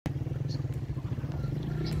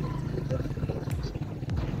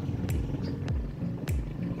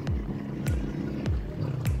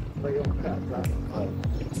So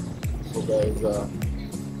guys,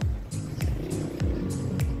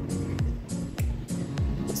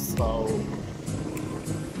 this is how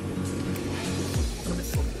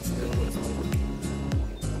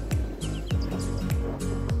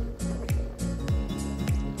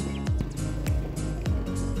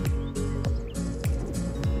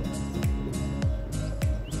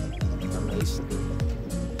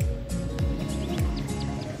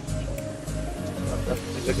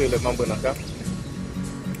ile mambo inakaa.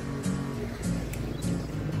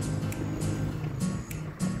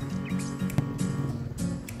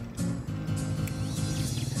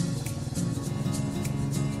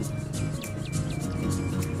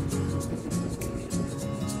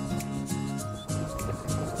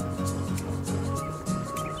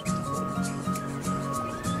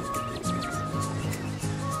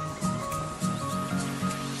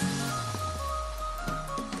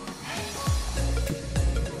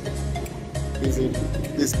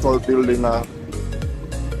 This tall building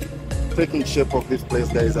taking shape of this place,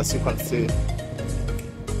 guys. As you can see,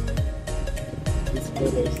 this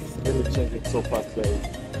place is really changing so fast, guys.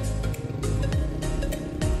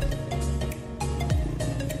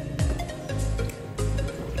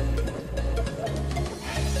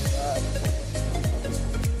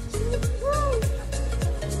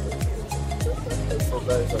 So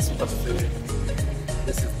guys, as you can see,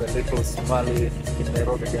 this is the little Somalia in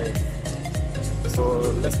Nairobi, guys. So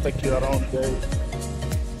let's take you around, guys,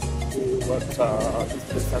 see what this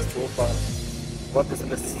place has to offer, what this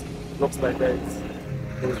place looks like, guys.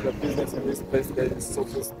 There's the business in this place, guys. It's so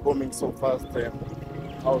just booming so fast, and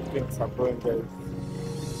how things are going, guys.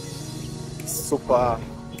 It's super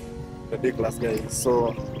ridiculous, guys.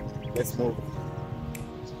 So let's move.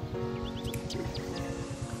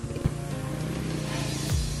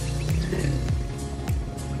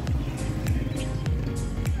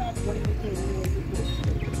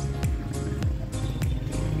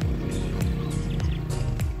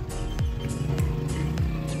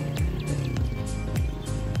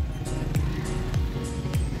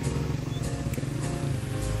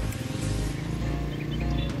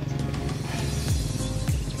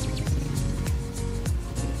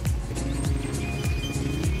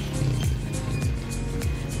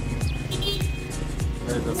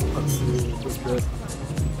 As you can see, this is the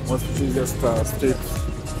most busiest street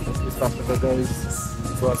in East Africa, guys.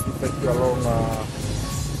 So as we take you along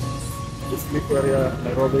this little area,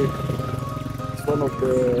 Nairobi, it's one of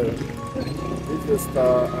the busiest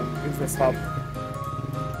business hub,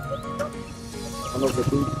 one of the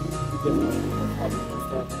biggest hubs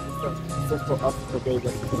in Central Africa, guys.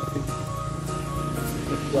 As you can see,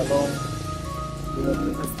 take you along, you know,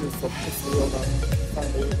 the streets of Eastleigh on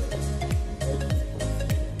Sunday.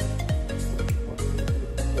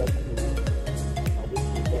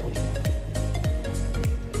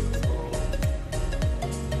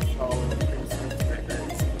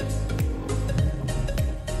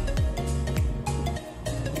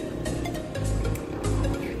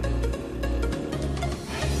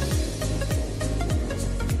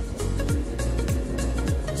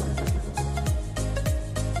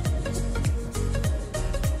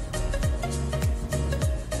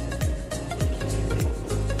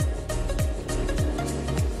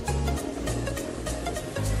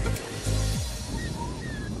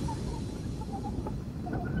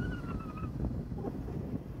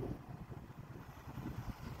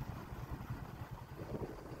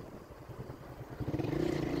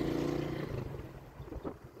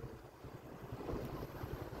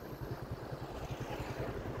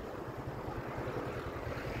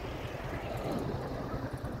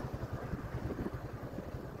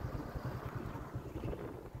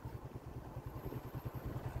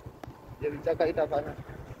 Jadi jaga itu apa?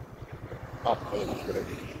 Apa ini?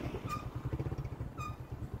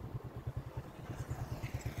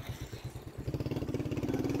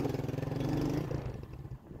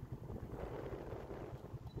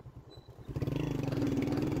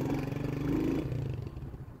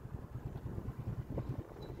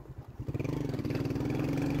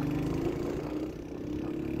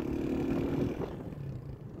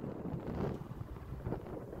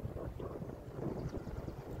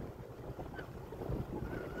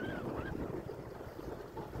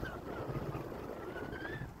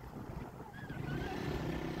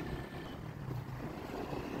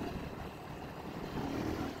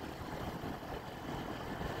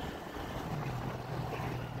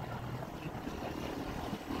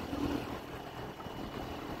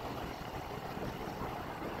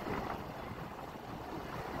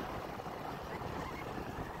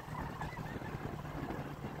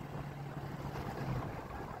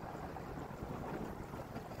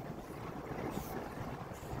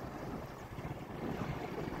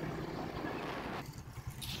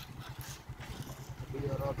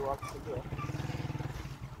 not work together.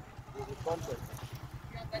 With the content.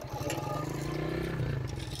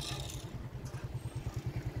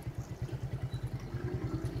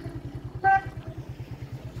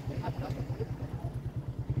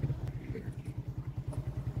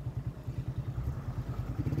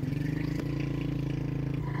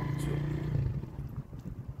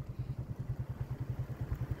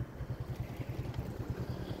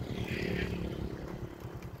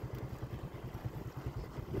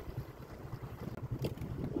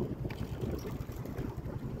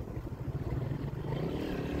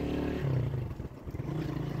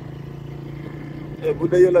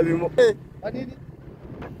 Buda yo labi mo. Anini?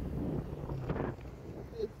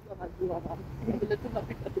 Bila tu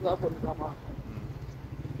napika tu hapo ni kama.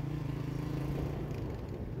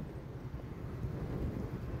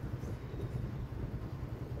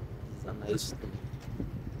 Sana ishi.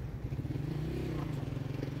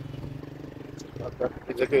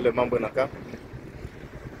 Kijake ile mambo inakaa.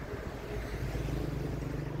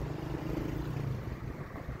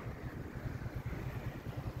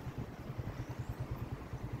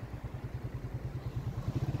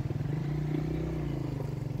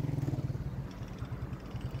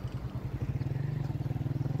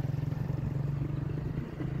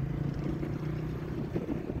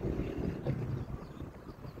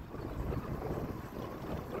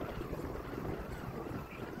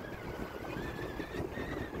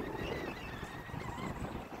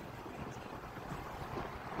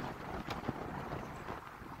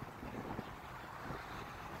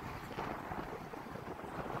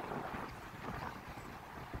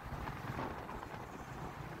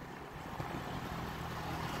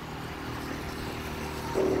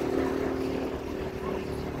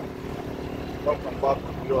 Welcome back,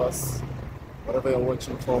 viewers, wherever you're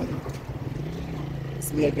watching from.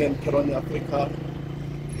 It's me again, Nairobi Africa.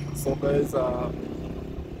 So guys,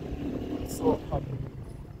 so happy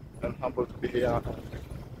and humbled to be here.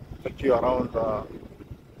 Take you around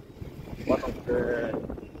one of the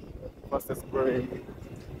fastest growing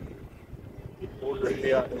over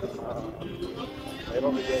here in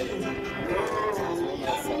Nairobi Kenya.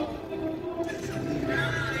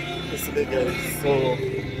 Eastleigh, guys. So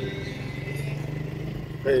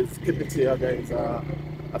guys, keep it here, guys,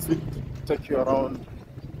 as we take you around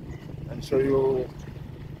and show you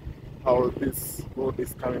how this road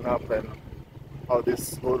is coming up and how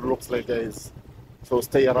this road looks like, guys. So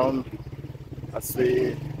stay around as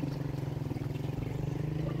we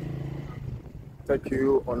take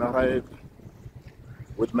you on a ride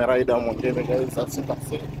with my rider Mwangeme, guys, as you can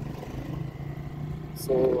see.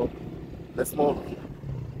 So let's move.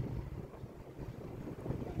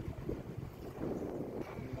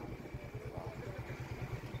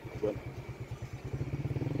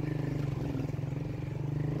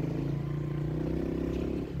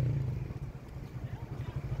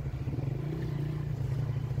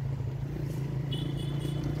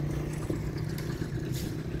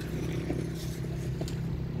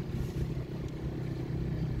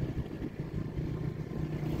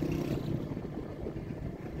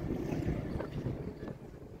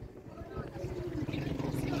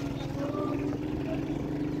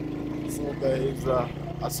 So guys,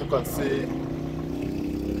 as you can see,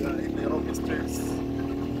 we are in Nairobi streets.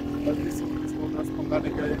 But this is known as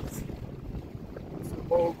Pangani, guys. So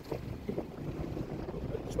I'll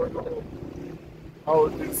show you how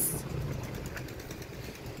this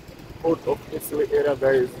port of Eastleigh area,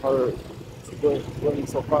 guys, how it's going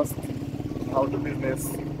so fast, how the business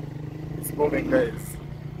is moving, guys.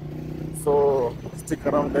 So stick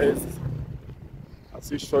around, guys,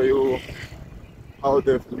 as we show you how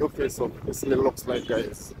the new face of Eastleigh looks like,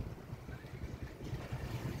 guys.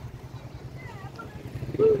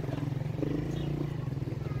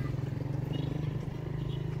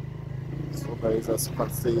 So guys, as you can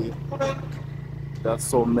see, there are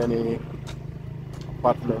so many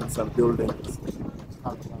apartments and buildings.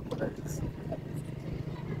 Guys.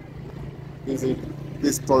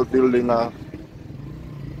 This tall building are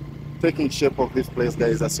taking shape of this place,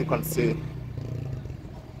 guys, as you can see.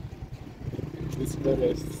 This weather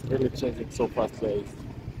is really changing so fast, guys.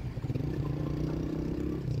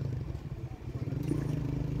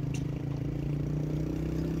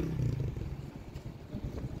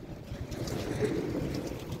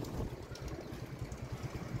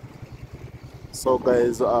 So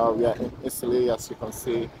guys, we are in Eastleigh, as you can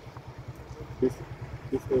see. This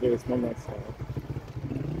area is known as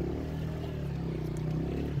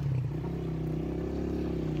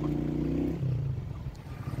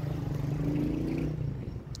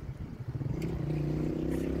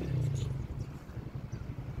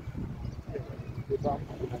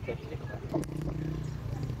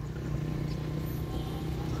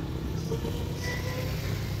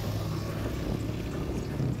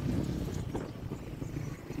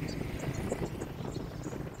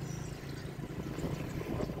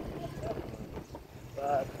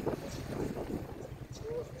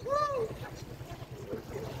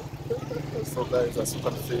So guys, as you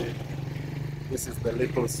can see, this is the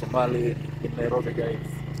little Somali in Nairobi, guys.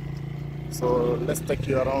 So let's take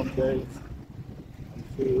you around, guys, and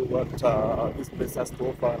see what this place has to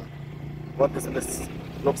offer, what this place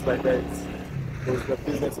looks like, guys. Because the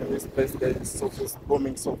business in this place, guys, is so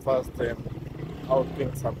booming so fast, and how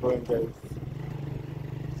things are going, guys.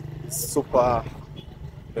 It's super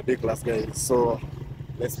ridiculous, guys. So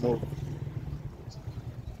let's move.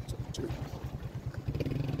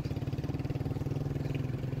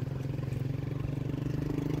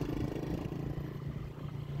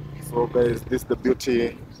 So guys, this is the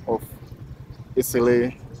beauty of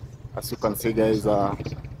Eastleigh. As you can see, guys,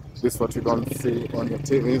 this is what you don't see on your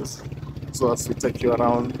TVs. So as we take you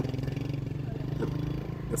around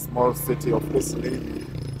the small city of Eastleigh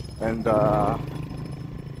and the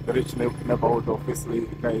rich neighborhood of Eastleigh,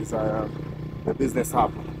 guys, the business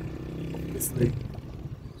hub of Eastleigh.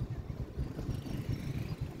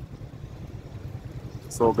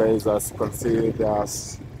 So guys, as you can see,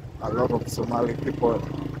 there's a lot of Somali people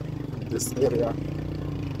in this area,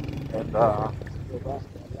 and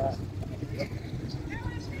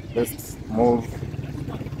let's move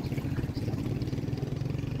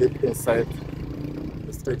deep inside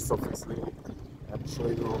the streets of Eastleigh and show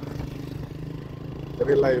you the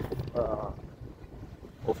real life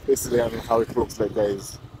of Eastleigh and how it looks like,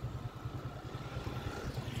 guys.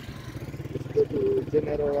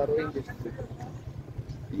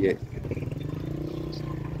 Yeah.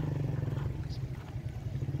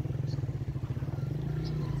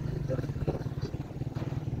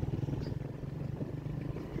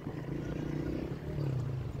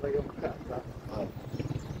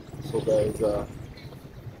 So guys,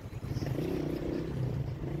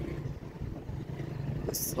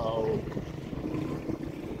 this is how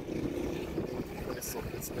the place of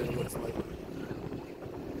Eastleigh looks like.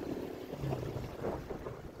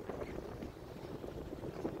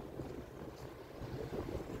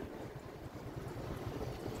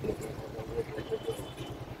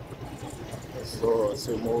 So as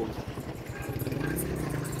we move,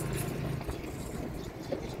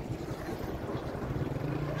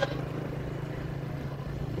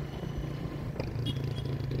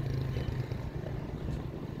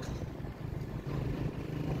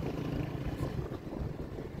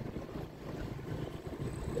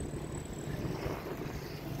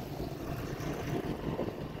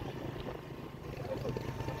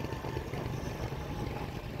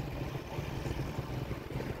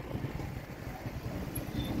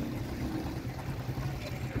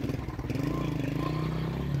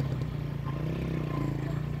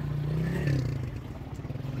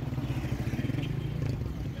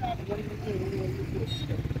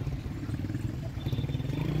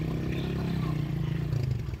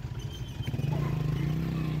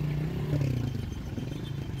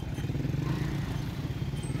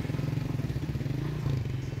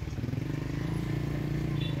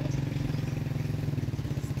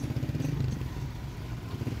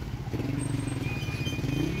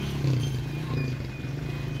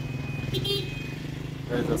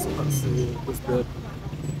 guys, as you can see, this is the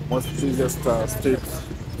most busiest street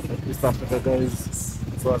in East Africa, guys.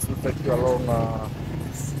 So as we take you along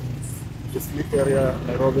this area,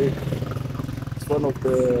 Nairobi, it's one of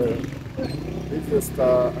the busiest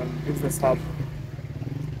and business hub,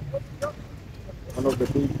 one of the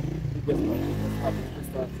biggest hub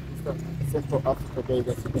in Central Africa, guys.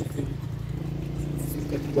 As you can see, as we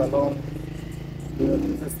take you along the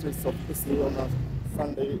busy streets of Eastleigh on a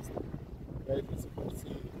Sunday, guys, as you can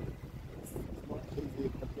see, it's not easy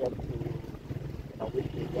compared to a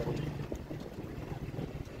weekday, guys.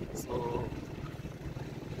 So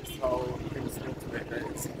that's how things look today,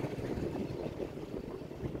 guys.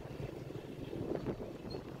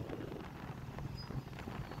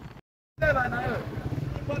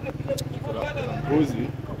 Mbuzi.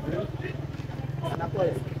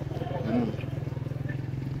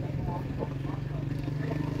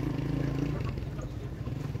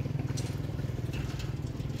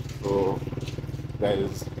 So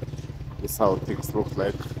guys, this is how things look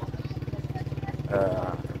like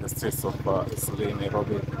in the streets of Eastleigh,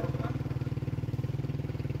 Nairobi.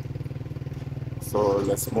 So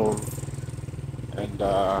let's move and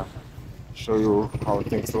show you how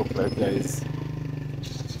things look like, guys,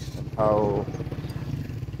 and how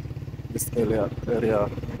this area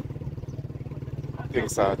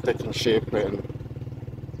things are taking shape, and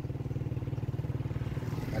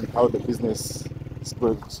how the business is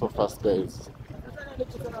growing so fast, guys.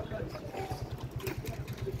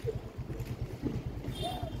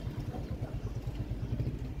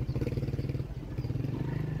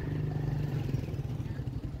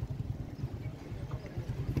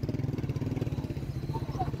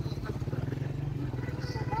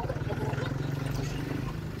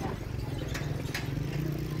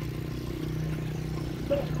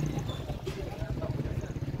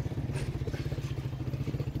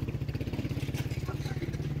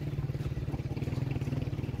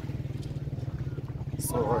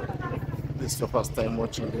 So this is your first time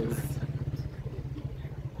watching this.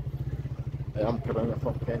 I am Kenya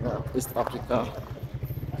from Kenya, East Africa.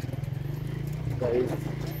 Guys,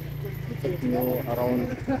 I'm taking you around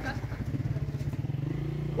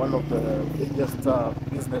one of the biggest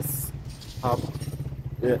business hub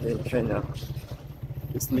here in Kenya.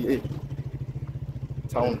 Eastleigh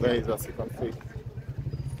town, guys, as you can see.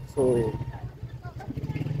 So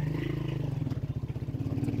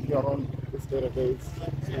around this area, guys,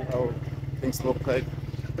 see how things look like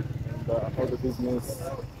and how the business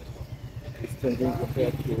is changing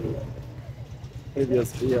compared to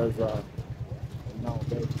previous years and now,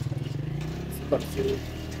 guys. As you can see,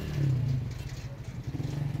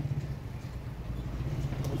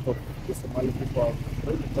 most of the Somali people have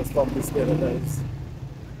really transformed this area, guys,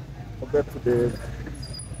 compared to the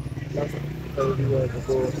last 30 years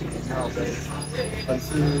ago and now, guys. You can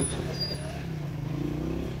see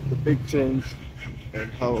the big change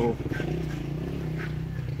and how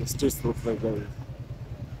the streets look like, guys.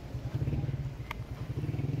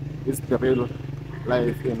 It's the real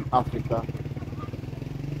life in Africa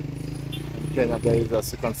and Kenya, guys.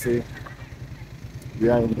 As you can see, we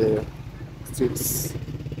are in the streets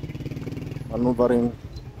maneuvering,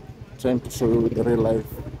 trying to show you the real life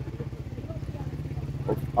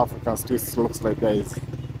of African streets looks like, guys.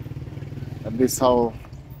 And this is how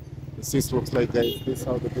the streets looks like, guys. This is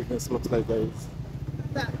how the business looks like, guys.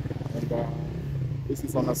 And this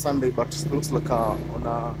is on a Sunday, but it looks like on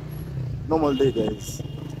a normal day, guys.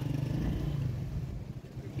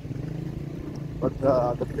 But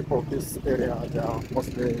the people of this area, they are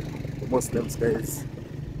mostly the Muslims, guys.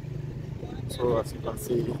 So as you can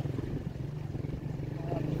see,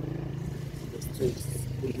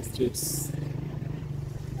 the streets.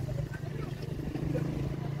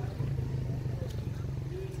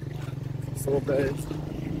 So guys,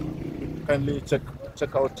 kindly check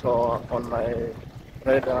out on my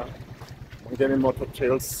radar, Mungeni Motor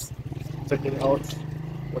Trails, checking out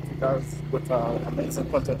what he does, got amazing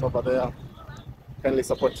content over there. Kindly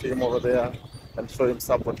support him over there and show him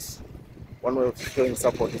support. One way of showing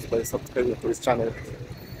support is by subscribing to his channel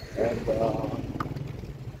and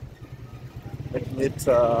making it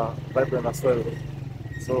vibrant as well.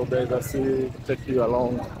 So guys, I see take you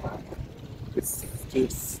along these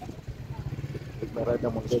streets with my rider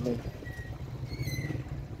Mungeni.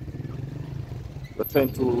 We're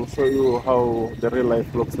trying to show you how the real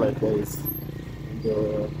life looks like, guys, in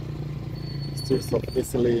the streets of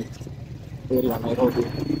Eastleigh area, Nairobi.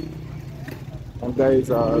 And guys,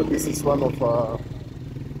 this is one of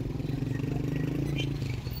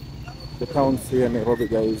the towns here in Nairobi,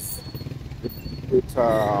 guys. It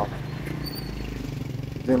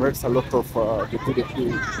generates a lot of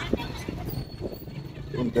utility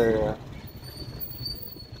in the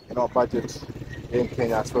budget in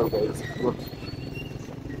Kenya as well, guys.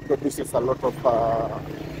 It produces a lot of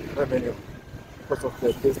revenue because of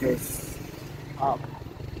the business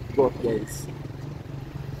growth, guys.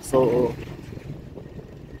 So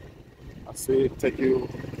as we take you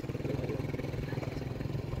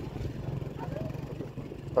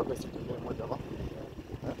so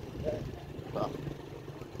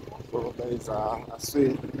guys, as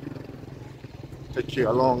we take you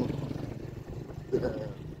along the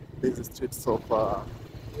busy streets of we're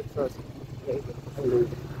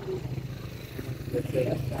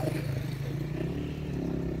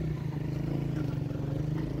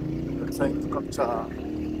trying to capture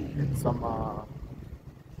some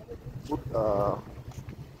good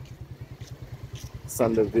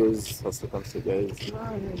Sunday views, as you can see, guys.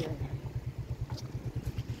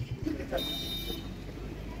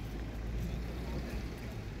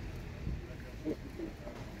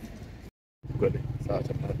 Good.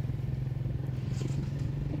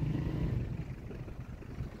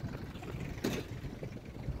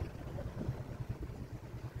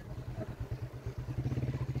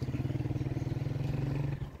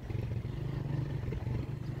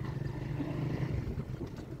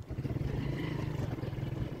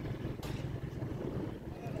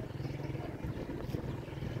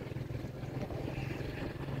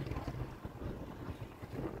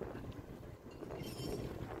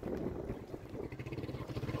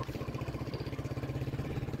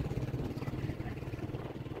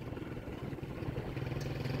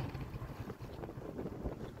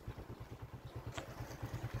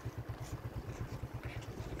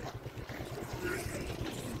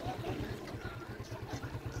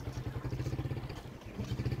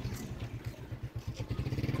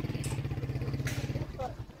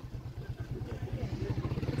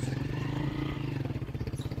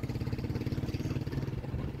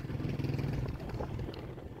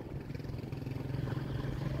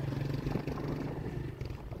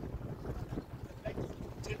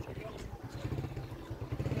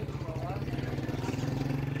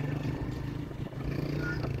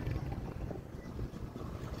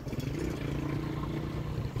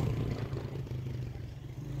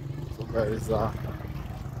 Guys,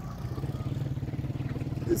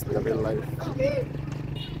 this is the real life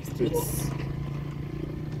streets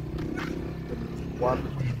in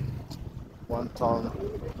one town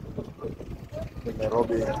in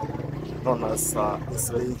Nairobi known as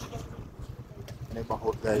Eastleigh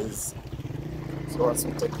neighborhood, guys. So as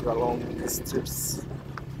we take you along these trips,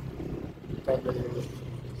 kindly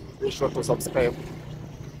be sure to subscribe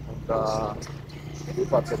and be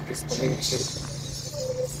part of this community.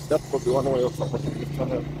 That could be one way of supporting this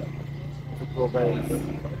channel to grow, guys.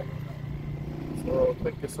 So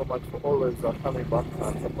thank you so much for always coming back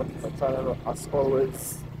and supporting my channel. As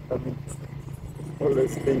always,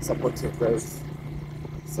 always being supportive, guys.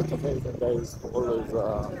 Such amazing guys for always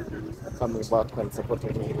coming back and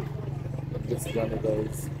supporting me in this journey,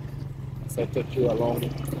 guys. So I take you along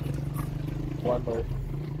one of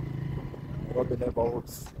Nairobi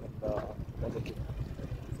neighborhoods and one of the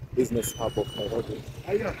business hub of Nairobi,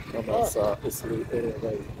 known as Eastleigh area,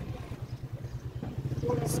 guys.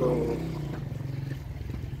 So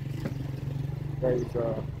guys,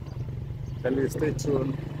 can you stay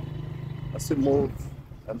tuned as we move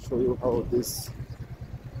and show you how this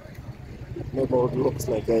neighborhood looks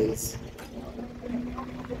like, guys.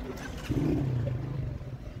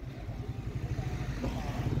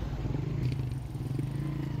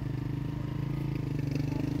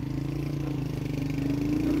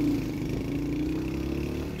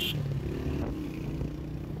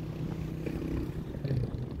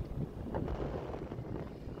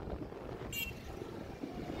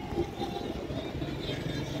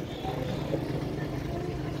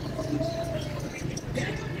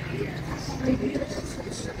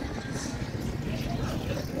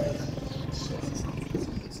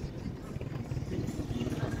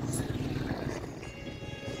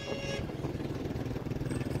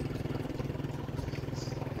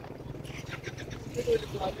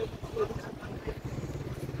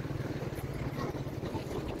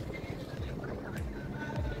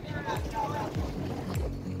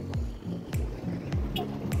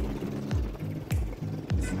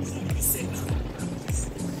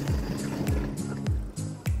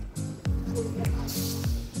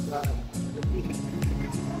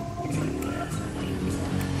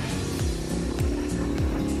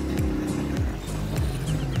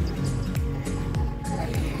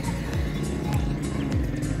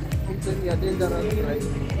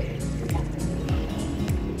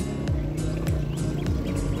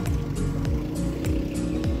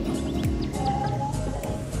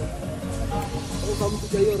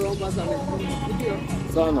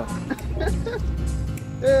 Sana.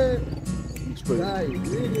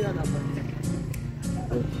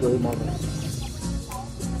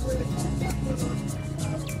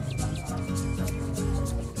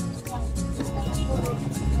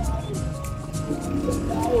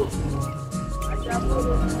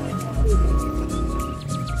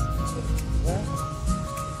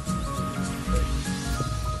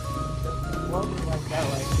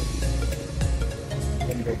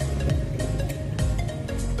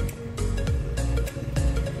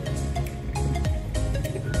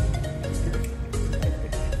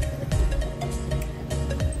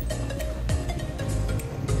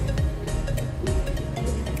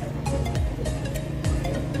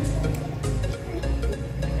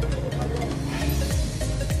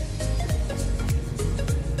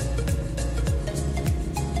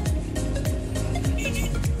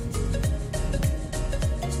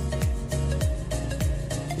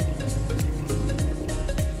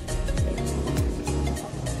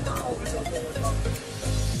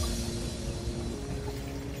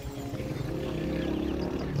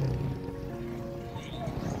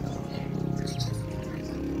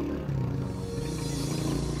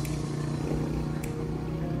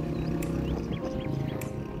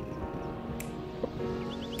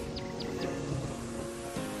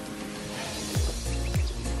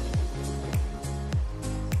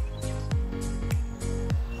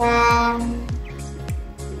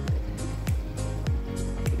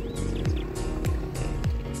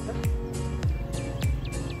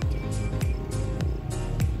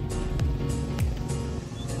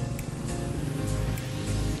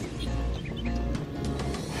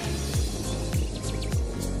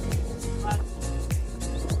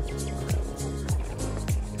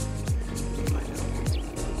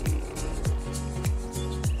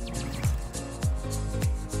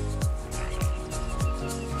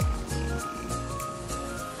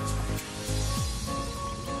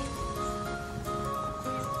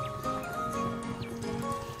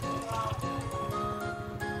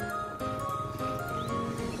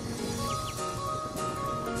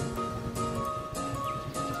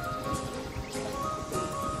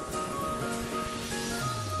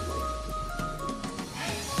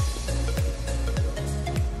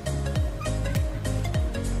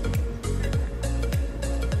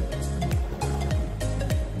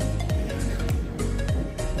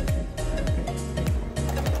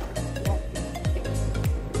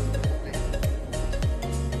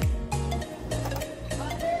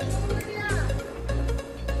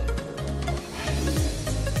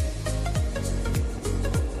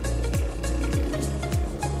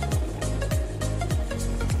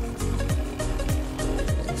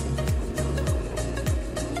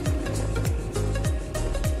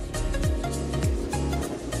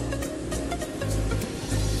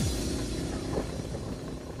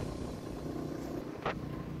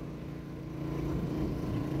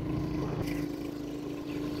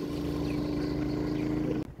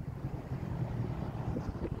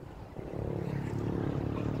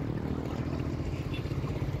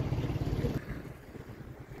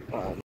 Bye.